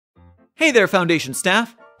Hey there, Foundation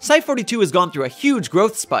staff! Site-42 has gone through a huge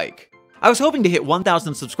growth spike. I was hoping to hit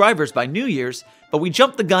 1,000 subscribers by New Year's, but we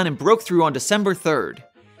jumped the gun and broke through on December 3rd.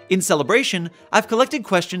 In celebration, I've collected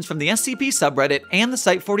questions from the SCP subreddit and the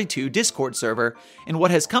Site-42 Discord server in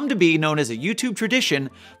what has come to be known as a YouTube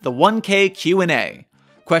tradition, the 1K Q&A.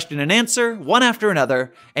 Question and answer, one after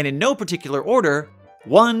another, and in no particular order.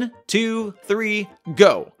 1, 2, 3,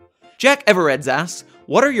 go! Jack Evereds asks,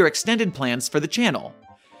 what are your extended plans for the channel?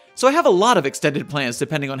 So I have a lot of extended plans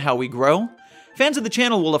depending on how we grow. Fans of the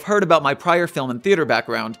channel will have heard about my prior film and theater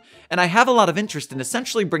background, and I have a lot of interest in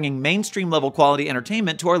essentially bringing mainstream level quality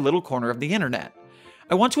entertainment to our little corner of the internet.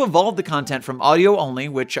 I want to evolve the content from audio only,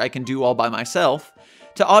 which I can do all by myself,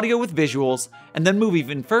 to audio with visuals, and then move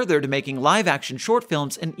even further to making live action short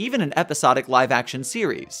films and even an episodic live action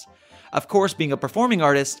series. Of course, being a performing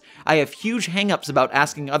artist, I have huge hangups about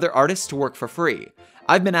asking other artists to work for free.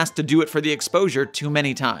 I've been asked to do it for the exposure too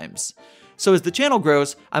many times. So as the channel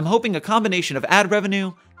grows, I'm hoping a combination of ad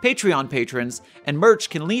revenue, Patreon patrons, and merch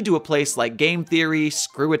can lead to a place like Game Theory,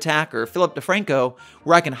 Screw Attack, or Philip DeFranco,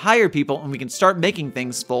 where I can hire people and we can start making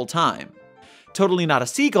things full time. Totally Not a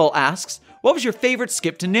Seagull asks, what was your favorite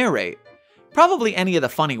skip to narrate? Probably any of the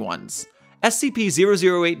funny ones.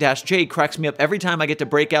 SCP-008-J cracks me up every time I get to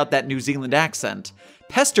break out that New Zealand accent.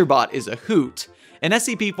 Pesterbot is a hoot. And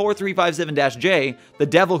SCP-4357-J, the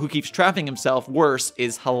devil who keeps trapping himself worse,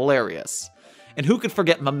 is hilarious. And who could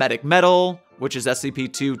forget Memetic Metal, which is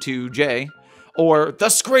SCP-22-J, or The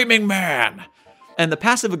Screaming Man! And the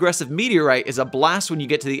passive-aggressive Meteorite is a blast when you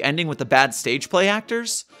get to the ending with the bad stage play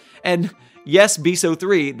actors. And yes,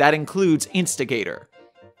 BSO3, that includes Instigator.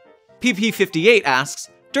 PP58 asks,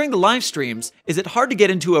 during the live streams, is it hard to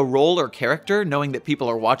get into a role or character knowing that people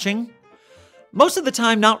are watching? Most of the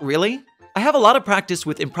time, not really. I have a lot of practice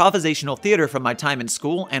with improvisational theater from my time in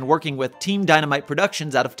school and working with Team Dynamite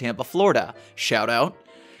Productions out of Tampa, Florida, shout out,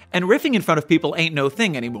 and riffing in front of people ain't no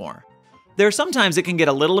thing anymore. There are sometimes it can get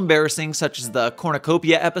a little embarrassing, such as the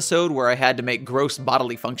cornucopia episode where I had to make gross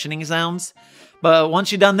bodily functioning sounds, but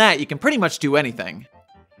once you've done that, you can pretty much do anything.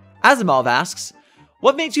 Asimov asks,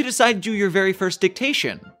 what made you decide to do your very first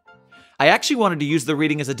dictation? I actually wanted to use the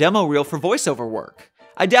reading as a demo reel for voiceover work.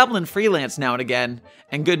 I dabble in freelance now and again,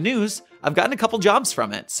 and good news, I've gotten a couple jobs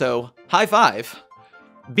from it, so high five.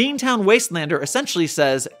 Beantown Wastelander essentially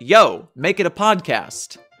says, yo, make it a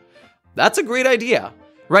podcast. That's a great idea.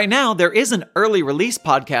 Right now, there is an early release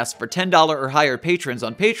podcast for $10 or higher patrons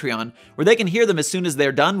on Patreon, where they can hear them as soon as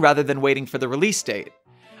they're done rather than waiting for the release date.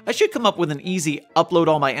 I should come up with an easy upload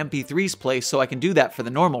all my MP3s place so I can do that for the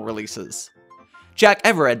normal releases. Jack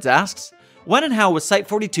Evereds asks, when and how was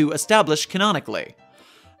Site-42 established canonically?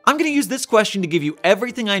 I'm going to use this question to give you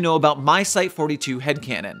everything I know about my Site-42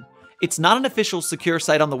 headcanon. It's not an official secure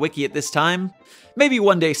site on the wiki at this time. Maybe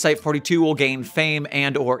one day Site-42 will gain fame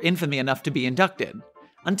and/or infamy enough to be inducted.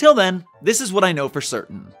 Until then, this is what I know for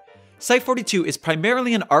certain. Site-42 is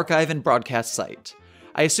primarily an archive and broadcast site.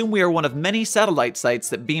 I assume we are one of many satellite sites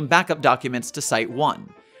that beam backup documents to Site-1.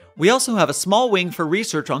 We also have a small wing for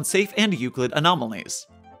research on safe and Euclid anomalies.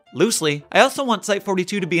 Loosely, I also want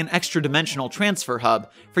Site-42 to be an extra-dimensional transfer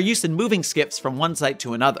hub for use in moving skips from one site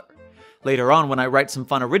to another. Later on, when I write some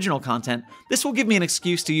fun original content, this will give me an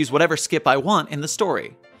excuse to use whatever skip I want in the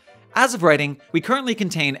story. As of writing, we currently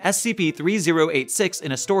contain SCP-3086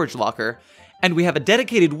 in a storage locker, and we have a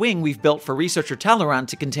dedicated wing we've built for researcher Talleyrand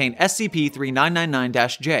to contain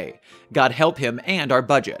SCP-3999-J, God help him and our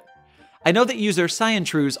budget. I know that user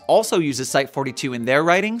Cyantruse also uses Site-42 in their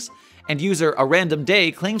writings, and user A Random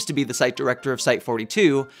Day claims to be the site director of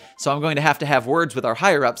Site-42, so I'm going to have words with our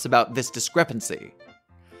higher-ups about this discrepancy.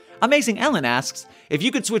 Amazing Ellen asks, if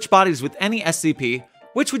you could switch bodies with any SCP,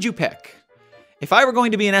 which would you pick? If I were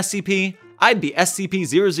going to be an SCP, I'd be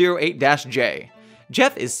SCP-008-J.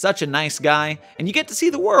 Jeff is such a nice guy, and you get to see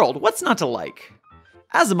the world, what's not to like?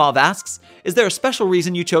 Asimov asks, is there a special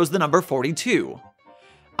reason you chose the number 42?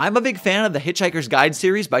 I'm a big fan of the Hitchhiker's Guide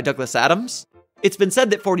series by Douglas Adams. It's been said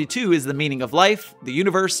that 42 is the meaning of life, the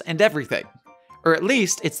universe, and everything. Or at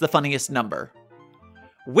least, it's the funniest number.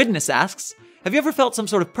 Witness asks, have you ever felt some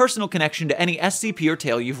sort of personal connection to any SCP or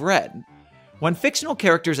tale you've read? When fictional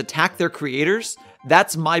characters attack their creators,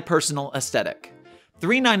 that's my personal aesthetic.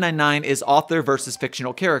 3999 is author versus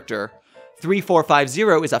fictional character.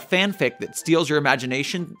 3450 is a fanfic that steals your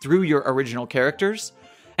imagination through your original characters.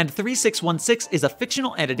 And 3616 is a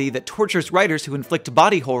fictional entity that tortures writers who inflict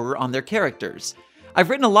body horror on their characters. I've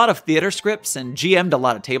written a lot of theater scripts and GM'd a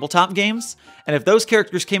lot of tabletop games, and if those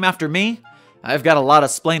characters came after me, I've got a lot of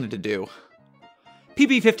splaining to do.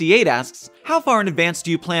 PP58 asks, how far in advance do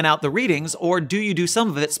you plan out the readings, or do you do some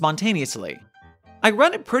of it spontaneously? I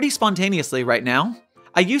run it pretty spontaneously right now.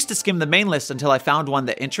 I used to skim the main list until I found one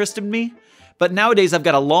that interested me, but nowadays I've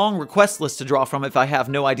got a long request list to draw from if I have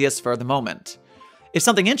no ideas for the moment. If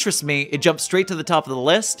something interests me, it jumps straight to the top of the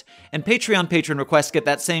list, and Patreon patron requests get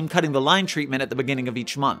that same cutting the line treatment at the beginning of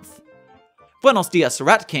each month. Buenos Dias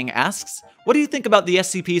Rat King asks, what do you think about the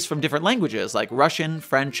SCPs from different languages like Russian,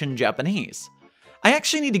 French, and Japanese? I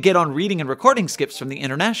actually need to get on reading and recording skips from the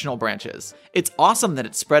international branches. It's awesome that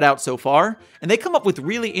it's spread out so far, and they come up with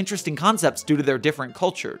really interesting concepts due to their different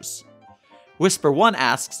cultures. Whisper1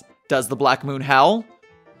 asks, does the Black Moon howl?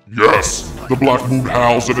 Yes, the Black Moon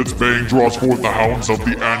howls and its baying draws forth the hounds of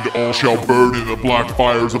the end, all shall burn in the black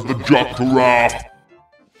fires of the Jok'Tarath.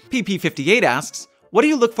 PP58 asks, what do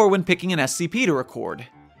you look for when picking an SCP to record?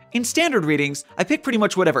 In standard readings, I pick pretty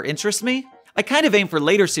much whatever interests me. I kind of aim for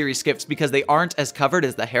later series skips because they aren't as covered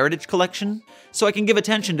as the Heritage Collection, so I can give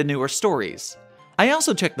attention to newer stories. I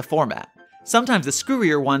also check the format. Sometimes the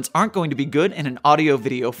screwier ones aren't going to be good in an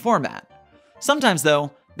audio-video format. Sometimes,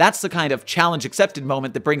 though, that's the kind of challenge accepted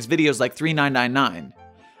moment that brings videos like 3999.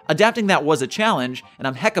 Adapting that was a challenge, and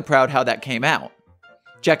I'm hecka proud how that came out.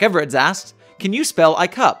 Jack Everett's asked, can you spell I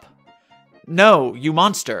cup? No, you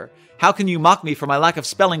monster. How can you mock me for my lack of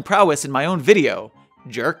spelling prowess in my own video?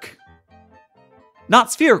 Jerk.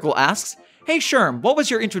 Not Spherical asks, hey Sherm, what was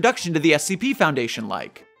your introduction to the SCP Foundation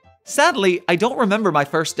like? Sadly, I don't remember my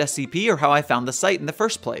first SCP or how I found the site in the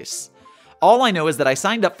first place. All I know is that I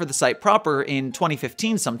signed up for the site proper in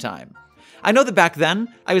 2015 sometime. I know that back then,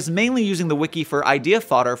 I was mainly using the wiki for idea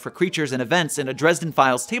fodder for creatures and events in a Dresden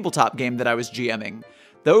Files tabletop game that I was GMing.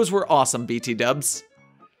 Those were awesome, BT dubs.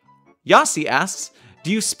 Yossi asks,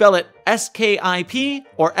 do you spell it SKIP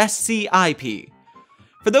or SCIP?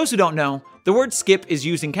 For those who don't know, the word skip is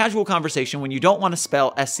used in casual conversation when you don't want to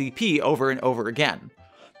spell SCP over and over again.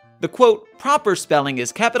 The quote, proper spelling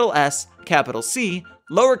is capital S, capital C,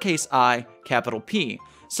 lowercase I, capital P,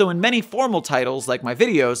 so in many formal titles like my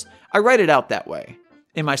videos, I write it out that way.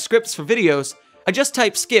 In my scripts for videos, I just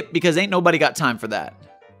type skip because ain't nobody got time for that.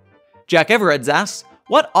 Jack Everett's asks,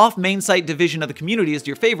 what off-main site division of the community is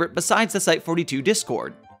your favorite besides the Site-42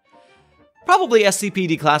 Discord? Probably SCP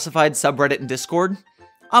Declassified subreddit and Discord.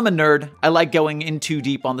 I'm a nerd, I like going in too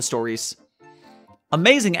deep on the stories.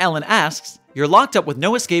 Amazing Ellen asks, you're locked up with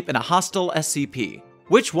no escape in a hostile SCP.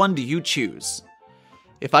 Which one do you choose?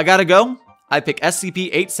 If I gotta go, I pick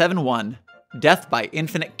SCP-871, Death by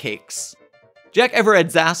Infinite Cakes. Jack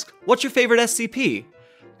Everett's asked, what's your favorite SCP?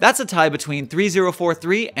 That's a tie between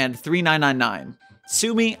 3043 and 3999.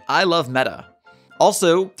 Sue me, I love meta.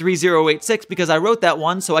 Also, 3086 because I wrote that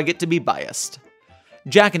one so I get to be biased.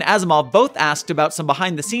 Jack and Asimov both asked about some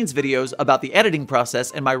behind-the-scenes videos about the editing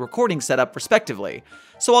process and my recording setup respectively,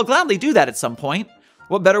 so I'll gladly do that at some point.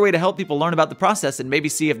 What better way to help people learn about the process and maybe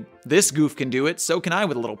see if this goof can do it, so can I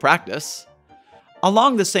with a little practice.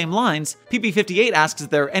 Along the same lines, PP58 asks if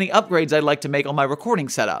there are any upgrades I'd like to make on my recording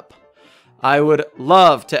setup. I would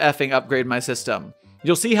love to effing upgrade my system.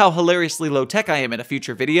 You'll see how hilariously low-tech I am in a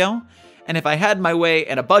future video, and if I had my way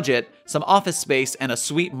and a budget, some office space and a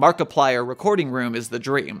sweet Markiplier recording room is the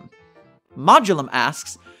dream. Modulum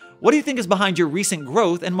asks, what do you think is behind your recent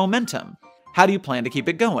growth and momentum? How do you plan to keep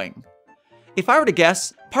it going? If I were to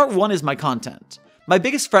guess, part 1 is my content. My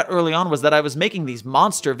biggest fret early on was that I was making these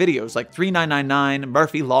monster videos like 3999,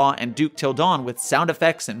 Murphy Law, and Duke Till Dawn with sound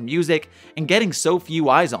effects and music, and getting so few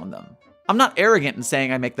eyes on them. I'm not arrogant in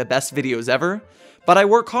saying I make the best videos ever, but I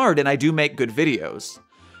work hard and I do make good videos.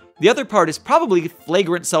 The other part is probably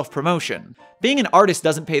flagrant self-promotion. Being an artist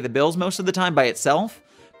doesn't pay the bills most of the time by itself,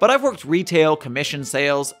 but I've worked retail, commission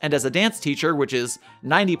sales, and as a dance teacher, which is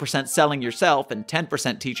 90% selling yourself and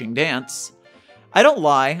 10% teaching dance. I don't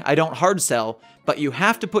lie, I don't hard sell, but you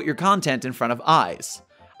have to put your content in front of eyes.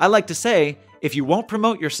 I like to say, if you won't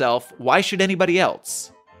promote yourself, why should anybody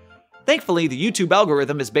else? Thankfully, the YouTube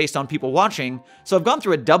algorithm is based on people watching, so I've gone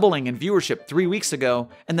through a doubling in viewership 3 weeks ago,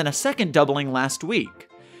 and then a second doubling last week.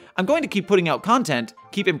 I'm going to keep putting out content,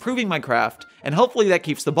 keep improving my craft, and hopefully that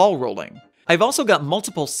keeps the ball rolling. I've also got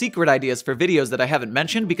multiple secret ideas for videos that I haven't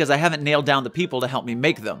mentioned because I haven't nailed down the people to help me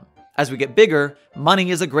make them. As we get bigger,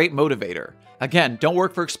 money is a great motivator. Again, don't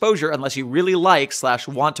work for exposure unless you really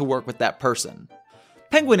like/want to work with that person.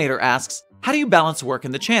 Penguinator asks, how do you balance work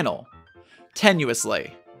in the channel?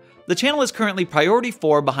 Tenuously. The channel is currently priority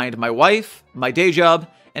 4 behind my wife, my day job,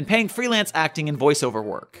 and paying freelance acting and voiceover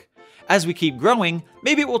work. As we keep growing,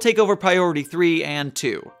 maybe it will take over priority 3 and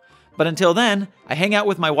 2. But until then, I hang out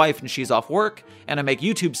with my wife when she's off work, and I make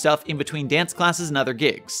YouTube stuff in between dance classes and other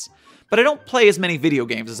gigs. But I don't play as many video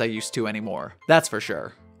games as I used to anymore, that's for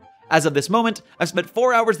sure. As of this moment, I've spent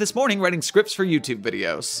 4 hours this morning writing scripts for YouTube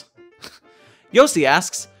videos. Yossi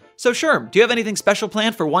asks, so Sherm, do you have anything special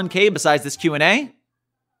planned for 1K besides this Q&A?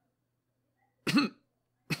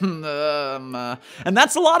 And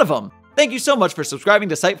that's a lot of them. Thank you so much for subscribing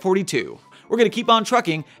to Site-42. We're going to keep on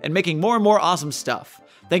trucking and making more and more awesome stuff.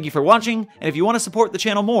 Thank you for watching, and if you want to support the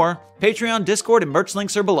channel more, Patreon, Discord, and merch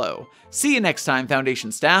links are below. See you next time,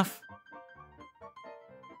 Foundation staff.